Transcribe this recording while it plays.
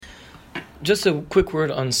Just a quick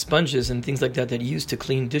word on sponges and things like that you use to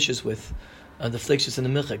clean dishes with, the flakes and the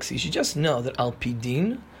milchiks. You should just know that al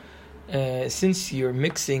pidin, since you're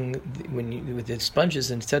mixing with the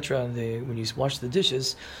sponges and etc. When you wash the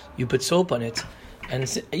dishes, you put soap on it, and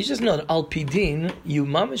you just know that al pidin, you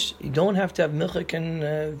don't have to have milchik and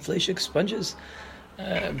fleshik sponges.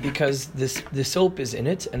 Because the soap is in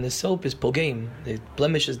it, and the soap is pogame. It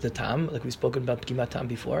blemishes the tam, like we've spoken about pgimat tam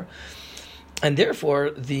before, and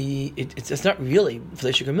therefore it's not really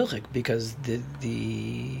fleshik or milchik, because the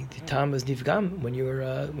tam is nifgam when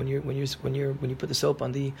you put the soap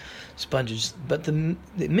on the sponges. But the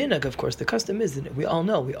minhag, of course, the custom is that we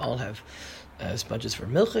all have sponges for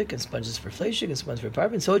milchik and sponges for fleshik and sponges for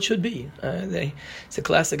parvin, so it should be. It's a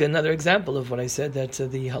classic, another example of what I said, that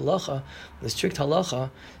the halacha, the strict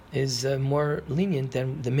halacha, is more lenient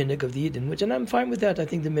than the minhag of the Yidden, and I'm fine with that. I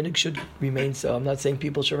think the minhag should remain so. I'm not saying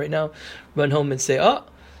people should right now run home and say, Rav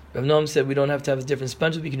Noam said we don't have to have different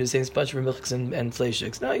sponges, we can do the same sponge for milchiks and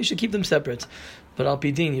fleshiks. No, you should keep them separate. But al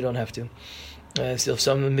pidin, you don't have to. So if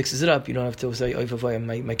someone mixes it up, you don't have to say,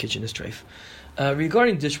 my kitchen is treif.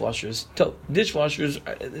 Regarding dishwashers,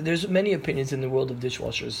 there's many opinions in the world of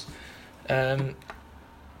dishwashers.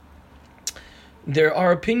 There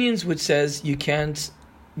are opinions which says you can't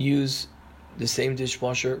use the same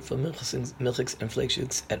dishwasher for milchiks and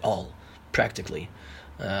flakes at all, practically.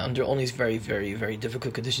 Under only very, very, very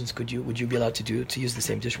difficult conditions would you be allowed to use the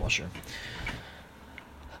same dishwasher.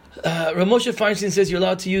 Rav Moshe Feinstein says you're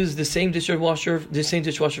allowed to use the same dishwasher for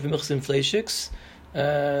milchiks and flakes.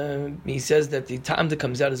 He says that the ta'am that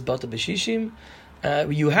comes out is bata b'shishim.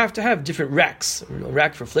 You have to have different racks, a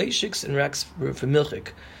rack for fleshiks and racks for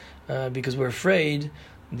milchik, because we're afraid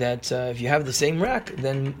that if you have the same rack,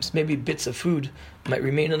 then maybe bits of food might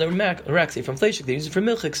remain on the rack. Say from fleshik, they use it for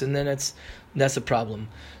milchiks, and then that's a problem.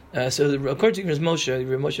 So according to Rav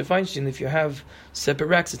Moshe Feinstein, if you have separate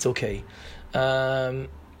racks, it's okay.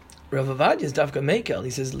 Rav Avadia is dafka mekel. He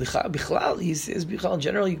says bichlal. He says bichlal.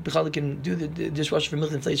 Generally, bichlal can do the dishwasher for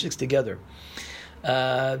milk and fleshiks together.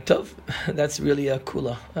 Tov, that's really a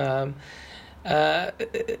kula.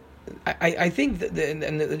 I think that,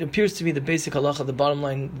 and it appears to me the basic halacha, the bottom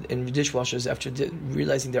line in dishwashers, after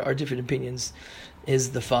realizing there are different opinions,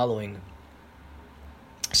 is the following.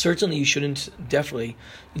 Certainly, you definitely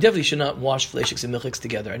should not wash fleshiks and milchiks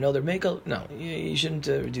together. I know they're mekel. No, you shouldn't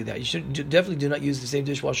do that. You definitely do not use the same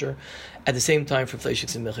dishwasher at the same time for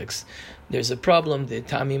fleshiks and milchiks. There's a problem. The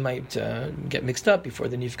tami might get mixed up before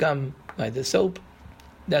the nifgam by the soap.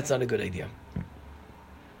 That's not a good idea.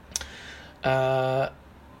 Al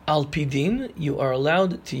pidin, you are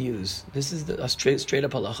allowed to use. This is a straight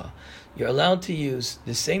up halacha. You're allowed to use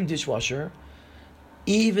the same dishwasher,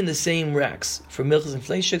 even the same racks for milchiks and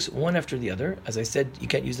fleshiks, one after the other. As I said, you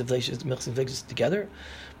can't use the milchiks and fleshiks together,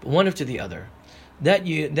 but one after the other. That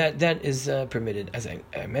is permitted. As I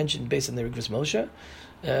mentioned, based on the Rikvas Moshe,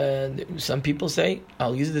 some people say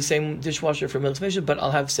I'll use the same dishwasher for milchiks and fleshiks, but I'll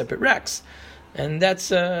have separate racks, and that's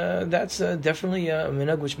definitely a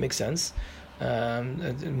minhag which makes sense.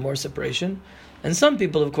 More separation. And some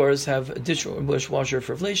people, of course, have a dishwasher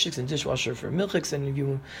for fleshiks and dishwasher for milchiks, and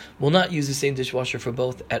you will not use the same dishwasher for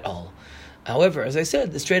both at all. However, as I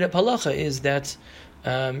said, the straight-up halacha is that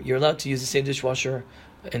you're allowed to use the same dishwasher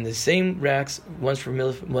in the same racks, once for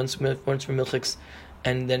milchiks,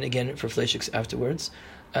 and then again for fleshiks afterwards.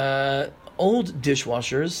 Old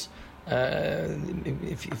dishwashers,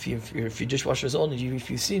 if your dishwasher is old, and if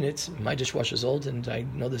you've seen it, my dishwasher is old, and I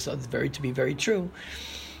know this to be very true.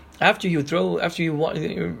 After you do a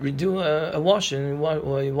wash and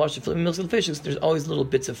you wash the milk and fish, there's always little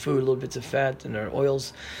bits of food, little bits of fat, and our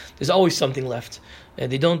oils. There's always something left,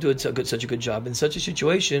 and they don't do such a good job. In such a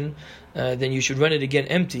situation, then you should run it again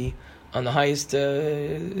empty on the highest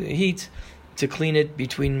heat to clean it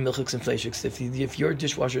between milchiks and fleshiks. If your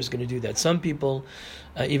dishwasher is going to do that, some people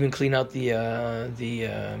even clean out the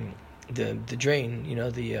drain,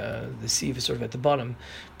 the sieve is sort of at the bottom,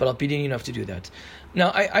 but I'll be needing enough to do that.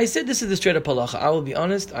 Now, I said this is the straight up halacha. I will be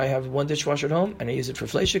honest, I have one dishwasher at home, and I use it for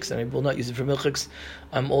fleshiks, and I will not use it for milchiks.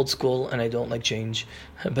 I'm old school, and I don't like change,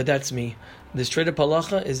 but that's me. The straight up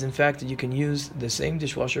halacha is, in fact, that you can use the same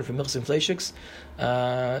dishwasher for milchiks and fleshiks,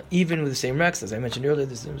 even with the same racks. As I mentioned earlier,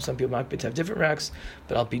 some people might have different racks,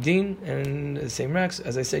 but al pidin and the same racks.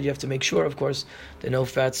 As I said, you have to make sure, of course, that no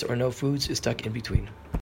fats or no foods is stuck in between.